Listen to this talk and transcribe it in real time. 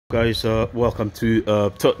Guys, welcome to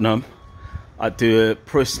Tottenham at the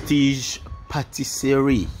Prestige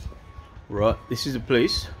Patisserie. Right, this is the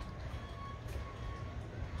place.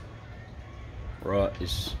 Right,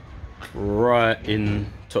 it's right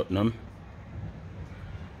in Tottenham,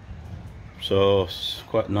 so it's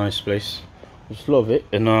quite a nice place. I just love it,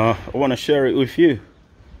 and I want to share it with you.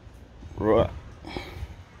 Right,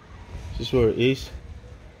 this is where it is,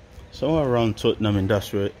 somewhere around Tottenham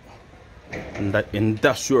industrial, and that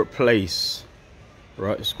industrial place.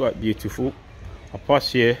 Right, it's quite beautiful. I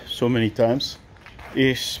pass here so many times.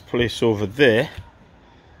 This place over there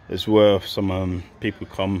is where some people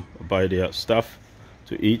come buy their stuff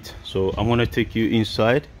to eat, so I'm gonna take you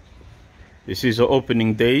inside. This is the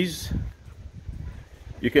opening days.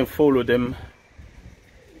 You can follow them,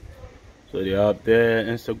 so they are up there,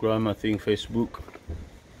 Instagram, I think, Facebook.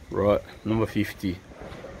 Right, number 50.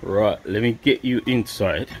 Right, let me get you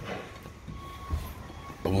inside.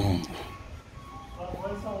 Boom.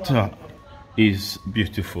 That is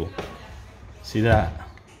beautiful. See that?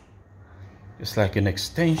 It's like an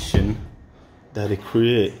extension that they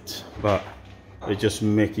create, but they just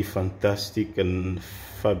make it fantastic and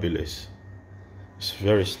fabulous. It's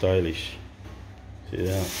very stylish. See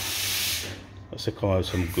that? That's a come out with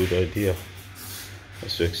some good idea.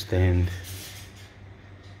 Let's extend.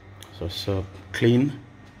 So clean.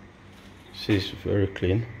 See, it's very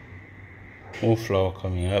clean. More flour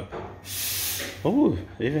coming up. Oh,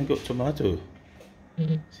 they even got tomato.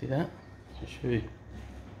 See that? I'll show you.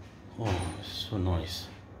 Oh, it's so nice.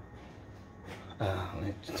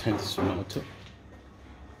 Let's turn this tomato.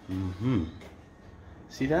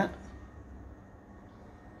 See that?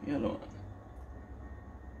 Yellow.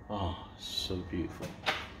 Oh, so beautiful.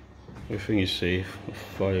 Everything is safe.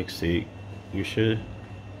 Fire exit. You should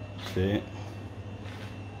see it.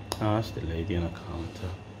 Ah, that's the lady on the counter.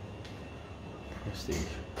 Prestige.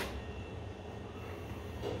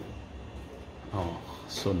 Oh,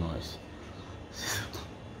 so nice.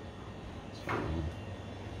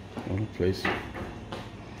 All the place.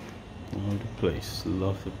 All the place.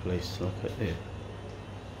 Love the place. Look at it.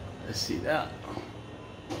 Let's see that.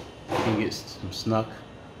 I can get some snack.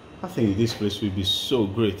 I think this place will be so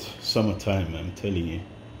great summertime, I'm telling you.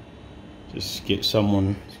 Just get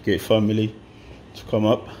someone, get family to come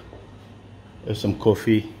up, have some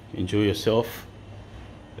coffee, enjoy yourself.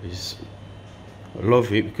 I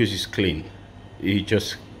love it because it's clean. It's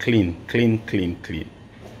just clean.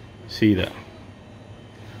 See that?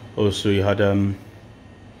 Also, you had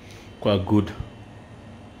quite good.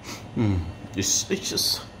 It's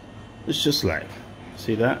just like,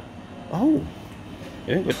 see that? Oh,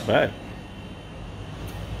 it ain't that bad.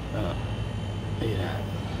 Yeah,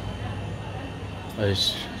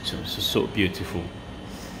 it's so beautiful.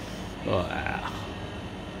 Wow.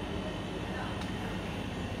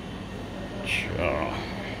 Sure.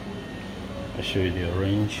 I'll show you the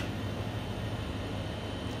orange.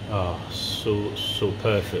 Oh, so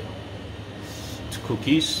perfect. It's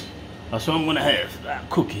cookies. That's what I'm gonna have. That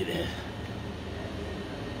cookie there.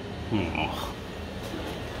 Oh.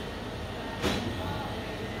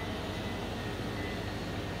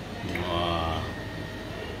 Wow.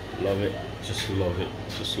 Love it. Just love it.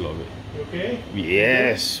 Just love it. Okay?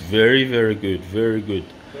 Yes. Very good. Very good.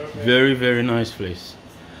 Very nice place.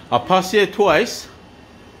 I passed here twice,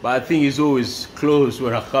 but I think it's always closed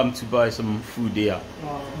when I come to buy some food there.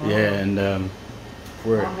 Yeah, and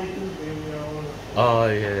where? Oh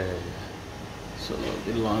yeah. So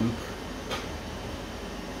the lamp.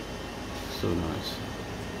 So nice.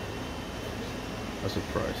 That's a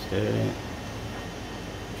price there.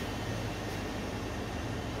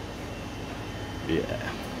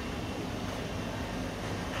 Yeah.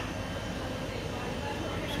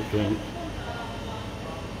 So drink.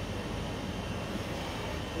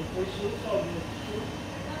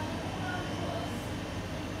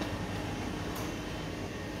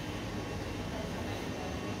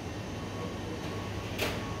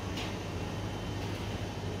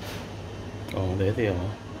 Oh, there they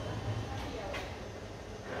are.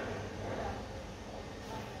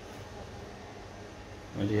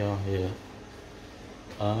 There they are here.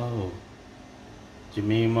 Oh,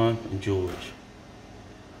 Jemima and George.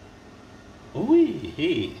 Oh,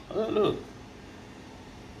 hey, oh, look.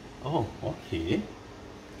 Oh, okay.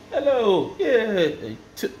 Hello, yeah,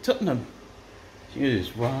 Tottenham.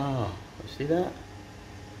 Jeez, wow. See that?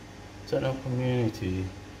 Tottenham Community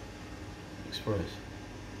Express.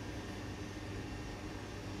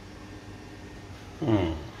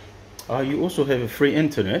 You also have a free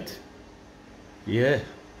internet. Yeah,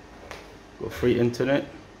 got free internet.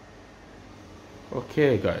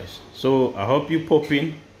 Okay guys, so I hope you pop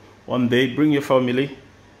in one day, bring your family,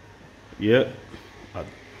 Yeah,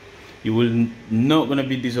 you will not gonna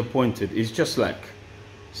be disappointed. It's just like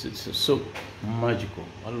it's so magical.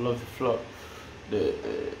 I love the flour,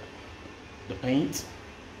 the paint.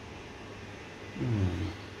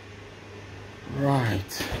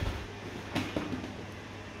 Right.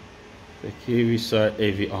 The kiwi side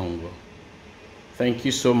heavy angle. Thank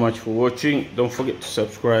you so much for watching. Don't forget to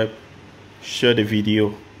subscribe, share the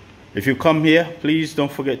video. If you come here, please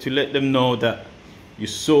don't forget to let them know that you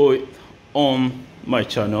saw it on my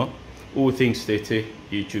channel, All Things Tete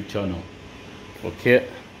YouTube channel. Okay,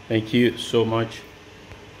 thank you so much,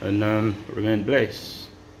 and remain blessed.